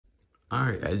All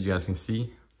right, as you guys can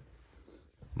see,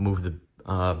 move the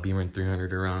Beamer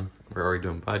 300 around. We're already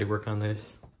doing body work on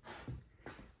this.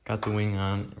 Got the wing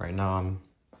on. Right now, I'm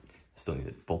still need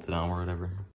it bolted on or whatever.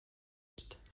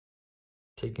 Just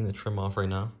taking the trim off right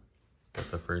now.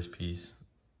 Got the first piece.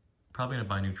 Probably gonna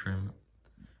buy new trim.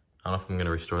 I don't know if I'm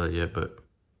gonna restore that yet, but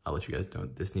I'll let you guys know.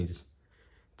 This needs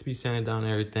to be sanded down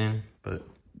and everything, but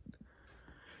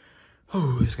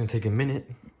oh, it's gonna take a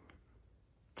minute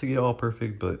to get all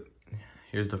perfect, but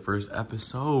here's the first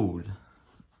episode.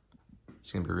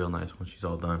 It's gonna be real nice when she's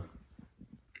all done.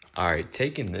 All right,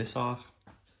 taking this off,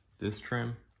 this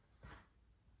trim.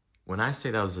 When I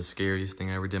say that was the scariest thing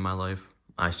I ever did in my life,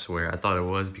 I swear, I thought it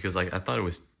was because like I thought it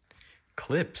was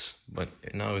clips, but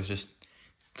no, it was just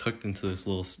tucked into this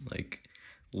little like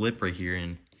lip right here,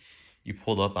 and you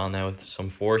pulled up on that with some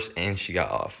force and she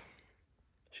got off.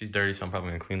 She's dirty, so I'm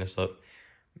probably gonna clean this up.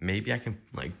 Maybe I can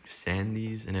like sand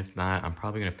these, and if not, I'm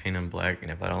probably gonna paint them black,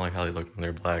 and if I don't like how they look when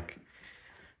they're black,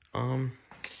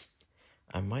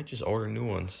 I might just order new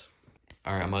ones.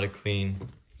 All right, I'm about to clean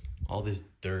all this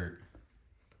dirt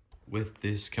with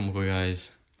this Chemical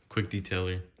Guys quick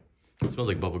detailer. It smells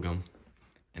like bubblegum,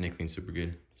 and it cleans super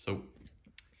good. So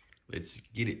let's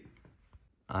get it.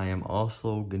 I am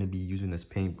also gonna be using this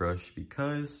paintbrush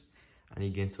because I need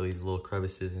to get into these little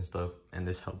crevices and stuff, and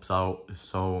this helps out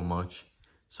so much.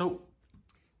 So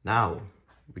now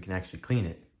we can actually clean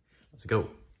it. Let's go.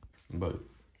 But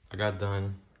I got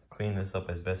done cleaning this up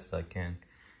as best as I can.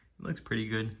 It looks pretty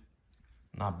good,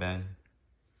 not bad.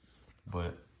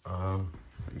 But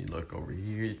let me look over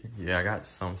here. Yeah, I got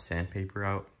some sandpaper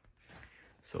out.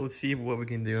 So let's see what we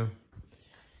can do.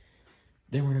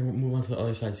 Then we're gonna move on to the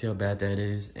other side, see how bad that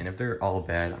is. And if they're all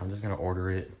bad, I'm just gonna order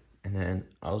it, and then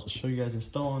I'll show you guys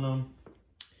installing them.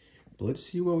 But let's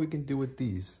see what we can do with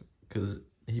these, because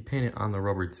he painted on the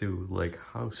rubber too. Like,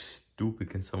 how stupid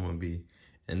can someone be?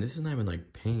 And this is not even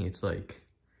like paint, it's like,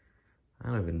 I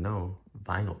don't even know,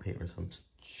 vinyl paint or some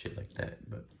shit like that.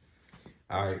 But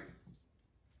all right,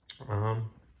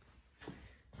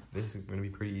 this is gonna be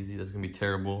pretty easy. That's gonna be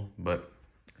terrible, but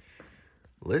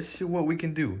let's see what we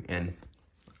can do. And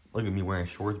look at me wearing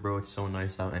shorts, bro. It's so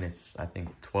nice out, and it's, I think,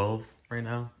 12 right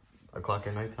now, o'clock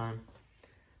at nighttime.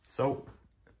 So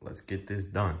let's get this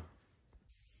done.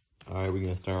 All right, we're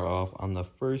gonna start off on the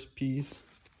first piece,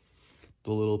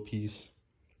 the little piece.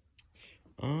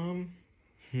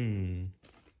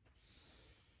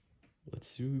 Let's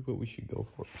see what we should go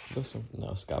for.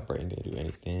 No, Scott Brite didn't do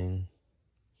anything.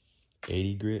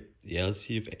 80 grit. Yeah, let's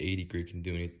see if 80 grit can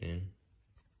do anything.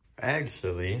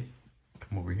 Actually,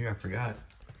 come over here. I forgot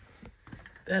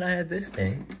that I had this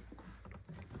thing.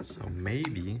 So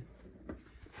maybe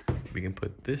we can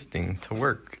put this thing to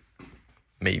work.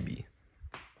 Maybe.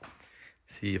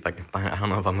 See if I can find, I don't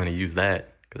know if I'm gonna use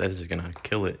that, because that's just gonna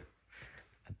kill it,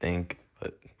 I think.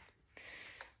 But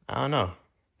I don't know.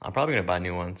 I'm probably gonna buy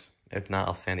new ones. If not,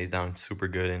 I'll sand these down super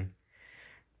good and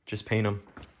just paint them.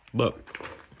 But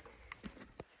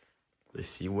let's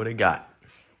see what I got.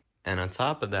 And on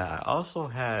top of that, I also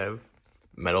have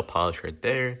metal polish right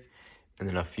there, and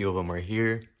then a few of them are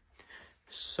here.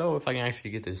 So if I can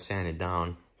actually get this sanded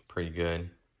down pretty good,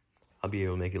 I'll be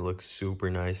able to make it look super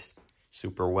nice,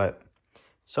 super wet.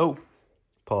 So,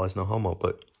 pause, no homo,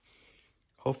 but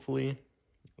hopefully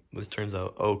this turns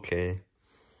out okay,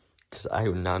 because I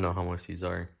do not know how much these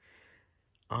are.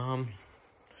 I'm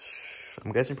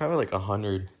guessing probably like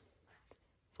 100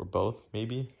 for both,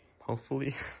 maybe,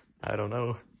 hopefully. I don't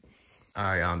know. All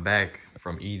right, I'm back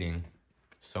from eating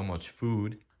so much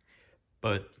food,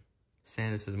 but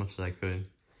sand this as much as I could.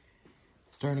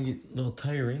 It's starting to get a little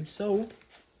tiring, so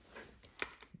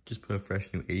just put a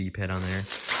fresh new 80 pad on there.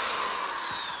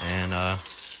 And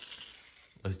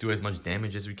let's do as much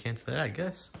damage as we can to that, I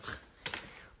guess.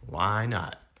 Why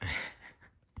not?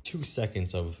 2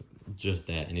 seconds of just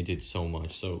that, and it did so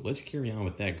much. So let's carry on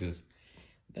with that, because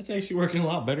that's actually working a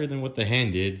lot better than what the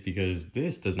hand did, because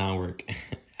this does not work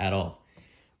at all.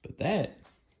 But that,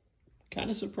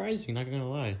 kind of surprising, not gonna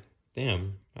lie.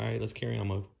 Damn. All right, let's carry on. I'm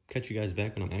gonna catch you guys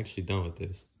back when I'm actually done with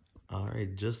this. All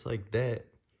right, just like that,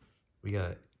 we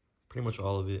got pretty much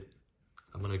all of it.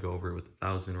 I'm gonna go over it with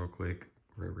 1000 real quick,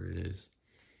 wherever it is.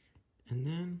 And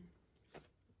then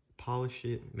polish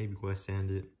it, maybe go ahead and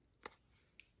sand it.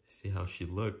 See how she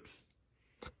looks.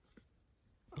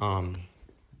 The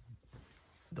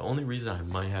only reason I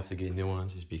might have to get new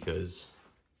ones is because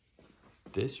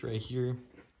this right here,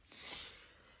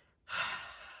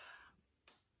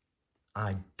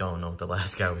 I don't know what the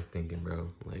last guy was thinking,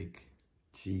 bro. Like,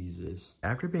 Jesus.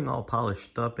 After being all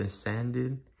polished up and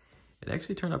sanded, it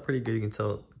actually turned out pretty good. You can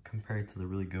tell compared to the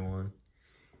really good one.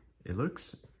 It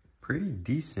looks pretty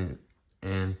decent.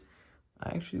 And I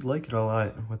actually like it a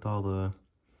lot with all the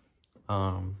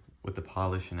with the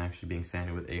polish and actually being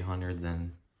sanded with 800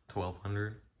 than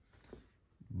 1200.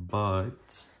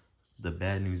 But the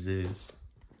bad news is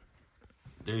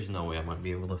there's no way I'm gonna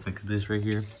be able to fix this right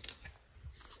here.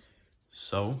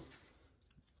 So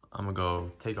I'm gonna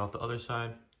go take off the other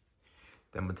side.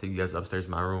 Then I'm gonna take you guys upstairs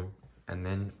to my room, and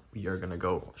then we are gonna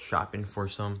go shopping for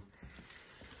some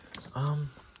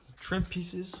trim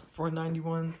pieces for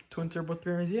 91 twin turbo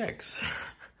 300ZX.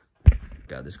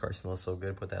 God, this car smells so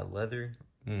good. Put that leather,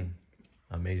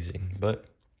 amazing. But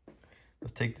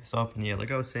let's take this off. And yeah,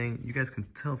 like I was saying, you guys can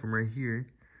tell from right here,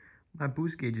 my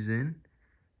boost gauge is in,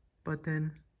 but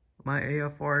then my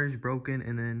AFR is broken,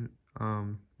 and then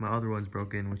my other one's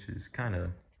broken, which is kind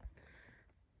of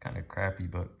crappy.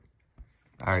 But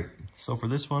all right, so for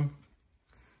this one,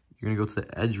 you're gonna go to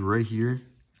the edge right here,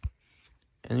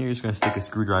 and you're just gonna stick a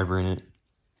screwdriver in it,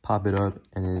 pop it up,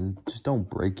 and then just don't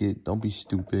break it. Don't be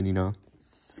stupid, you know.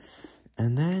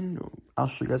 And then I'll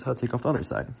show you guys how to take off the other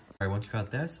side. All right, once you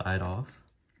got that side off,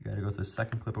 you gotta go to the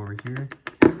second clip over here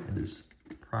and just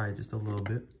pry it just a little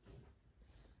bit.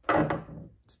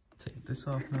 Let's take this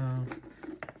off now.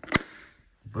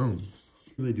 Boom.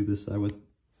 Really do this side with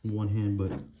one hand,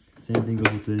 but same thing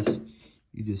goes with this.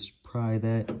 You just pry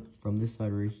that from this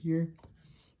side right here.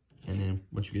 And then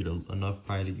once you get enough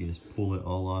pried, you can just pull it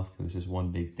all off because it's just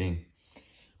one big thing.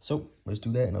 So let's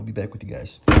do that and I'll be back with you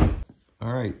guys.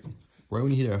 All right, right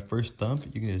when you hit that first thump,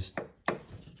 you can just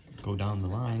go down the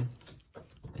line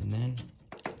and then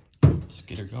just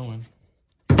get her going.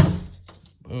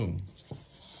 Boom.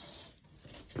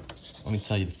 Let me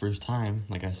tell you, the first time,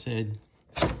 like I said,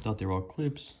 thought they were all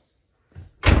clips.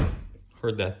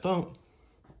 Heard that thump.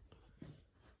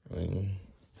 I mean,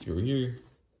 if you were here,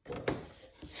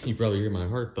 you probably hear my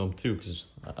heart thump too, because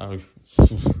I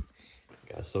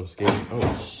got so scared.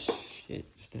 Oh shit,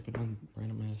 stepping on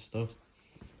random ass stuff.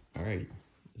 All right,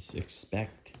 let's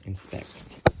inspect.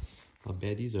 How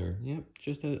bad these are. Yep,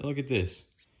 just look at this.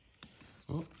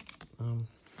 Oh,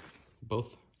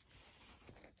 both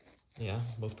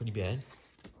pretty bad.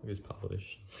 Look at this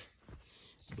polish.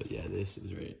 But yeah, this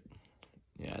is right.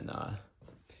 Yeah, nah.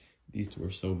 These two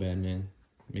are so bad, man.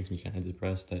 It makes me kind of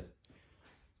depressed that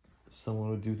someone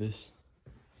would do this.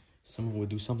 Someone would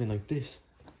do something like this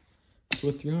to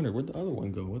a 300. Where'd the other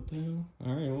one go? What the hell?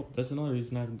 All right, well, that's another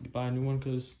reason I had to buy a new one,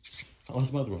 because I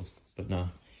lost my other one. But nah,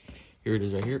 here it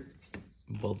is right here.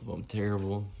 Both of them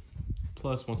terrible.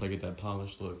 Plus, once I get that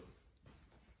polished look,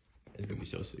 it's gonna be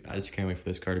so sick. I just can't wait for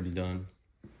this car to be done.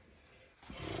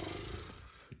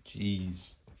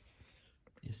 Jeez.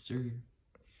 Yes, sir.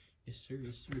 Yes, sir.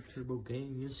 Yes, sir. Turbo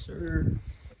gang. Yes, sir.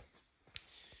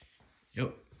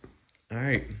 Yep. All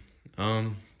right.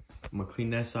 I'm gonna clean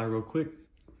that side real quick.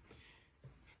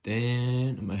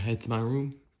 Then I'm gonna head to my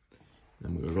room. And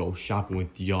I'm gonna go shopping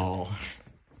with y'all.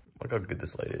 Look how good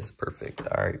this light is. Perfect.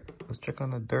 All right. Let's check on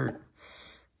the dirt.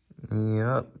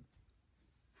 Yep.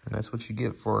 And that's what you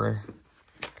get for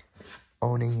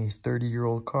owning a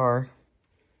 30-year-old car.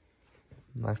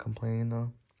 Not complaining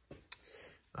though.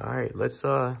 All right, let's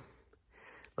go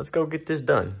get this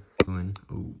done.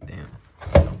 Ooh, damn.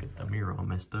 Don't get the mirror all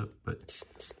messed up, but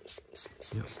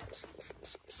yep.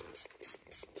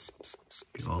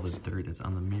 Get all the dirt that's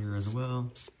on the mirror as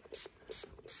well.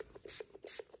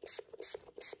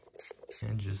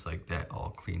 And just like that,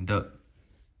 all cleaned up.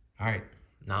 All right,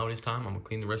 now it is time. I'm gonna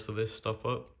clean the rest of this stuff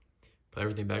up, put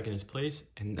everything back in its place,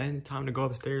 and then time to go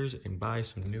upstairs and buy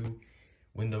some new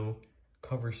window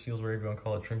cover seals, whatever you want to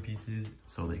call it, trim pieces,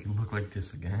 so they can look like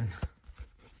this again.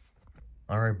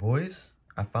 All right, boys,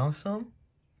 I found some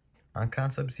on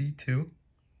Concept Z2.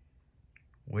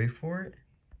 Wait for it.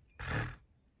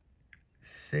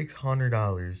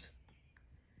 $600.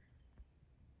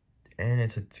 And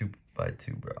it's a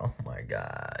 2x2, bro. Oh my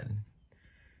God.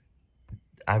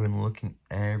 I've been looking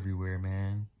everywhere,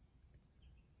 man.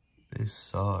 This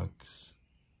sucks.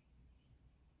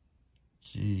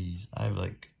 Jeez, I have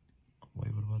like,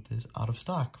 wait, what about this? Out of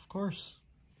stock, of course.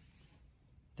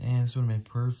 Damn, this would have been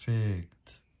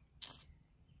perfect.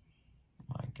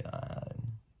 My God.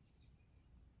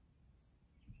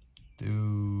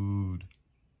 Dude.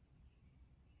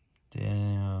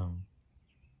 Damn.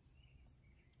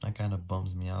 That kind of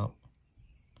bums me out.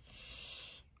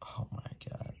 Oh my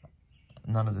God.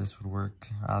 None of this would work.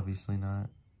 Obviously not.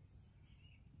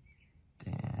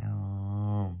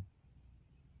 Damn.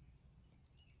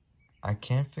 I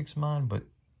can't fix mine, but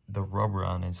the rubber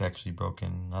on it's actually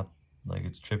broken. Not like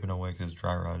it's chipping away because it's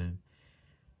dry rotted.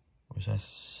 Which that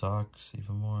sucks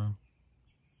even more.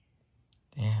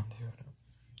 Damn, dude.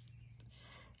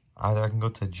 Either I can go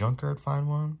to a junkyard, find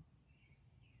one,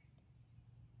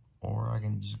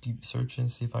 just keep searching,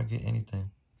 see if I get anything.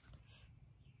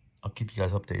 I'll keep you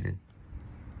guys updated.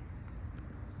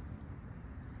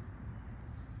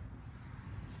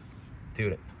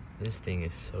 Dude, this thing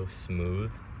is so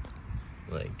smooth.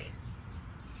 Like,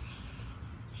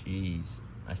 jeez.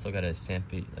 I still gotta sand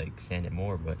it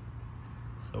more, but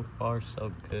so far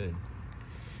so good.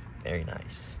 Very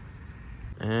nice.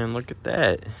 And look at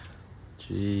that.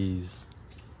 Jeez.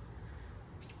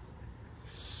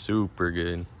 Super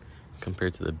good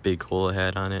compared to the big hole I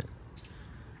had on it.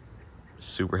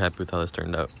 Super happy with how this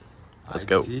turned out. Let's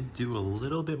go. I did do a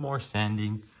little bit more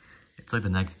sanding. It's like the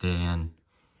next day, and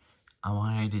I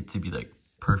wanted it to be like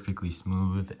perfectly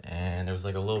smooth, and there was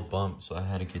like a little bump, so I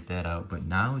had to get that out. But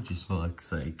now it just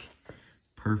looks like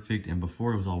perfect, and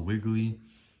before it was all wiggly.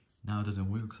 Now it doesn't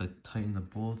wiggle because I tightened the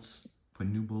bolts, put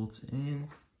new bolts in.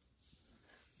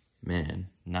 Man,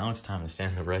 now it's time to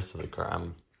sand the rest of the car.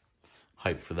 I'm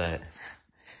hyped for that.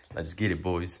 Let's get it,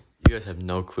 boys. You guys have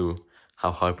no clue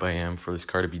how hyped I am for this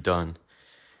car to be done.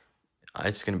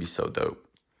 It's gonna be so dope.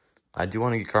 I do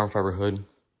want to get carbon fiber hood.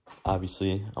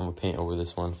 Obviously, I'm gonna paint over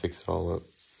this one, fix it all up.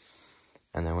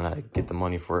 And then when I get the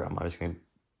money for it, I'm just gonna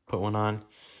put one on.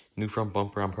 New front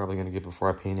bumper, I'm probably gonna get before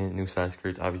I paint it. New side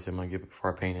skirts, obviously I'm gonna get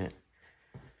before I paint it.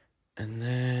 And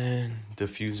then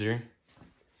diffuser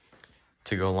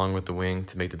to go along with the wing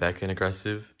to make the back end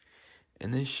aggressive.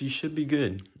 And then she should be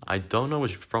good. I don't know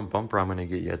which front bumper I'm gonna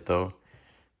get yet though.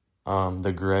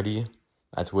 The Greddy,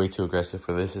 that's way too aggressive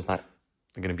for this. It's not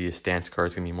gonna be a stance car,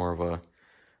 it's gonna be more of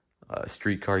a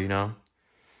street car, you know?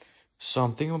 So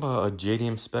I'm thinking about a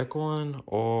JDM spec one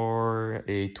or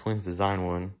a Twins design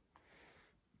one.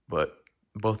 But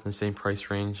both in the same price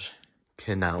range.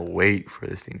 Cannot wait for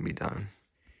this thing to be done.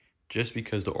 Just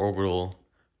because the orbital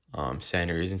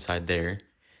sander is inside there.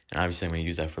 And obviously I'm going to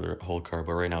use that for the whole car.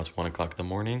 But right now it's 1 o'clock in the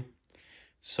morning.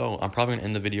 So I'm probably going to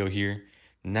end the video here.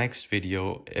 Next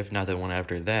video, if not the one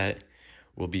after that,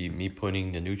 will be me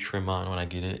putting the new trim on when I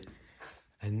get it.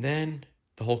 And then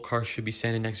the whole car should be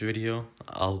sanded next video.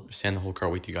 I'll sand the whole car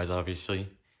with you guys, obviously.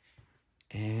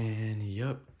 And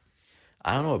yep.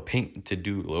 I don't know what paint to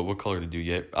do, what color to do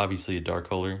yet. Obviously a dark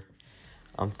color.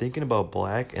 I'm thinking about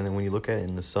black, and then when you look at it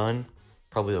in the sun,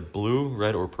 probably a blue,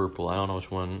 red, or purple. I don't know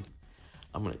which one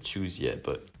I'm going to choose yet,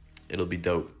 but it'll be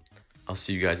dope. I'll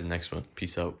see you guys in the next one.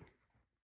 Peace out.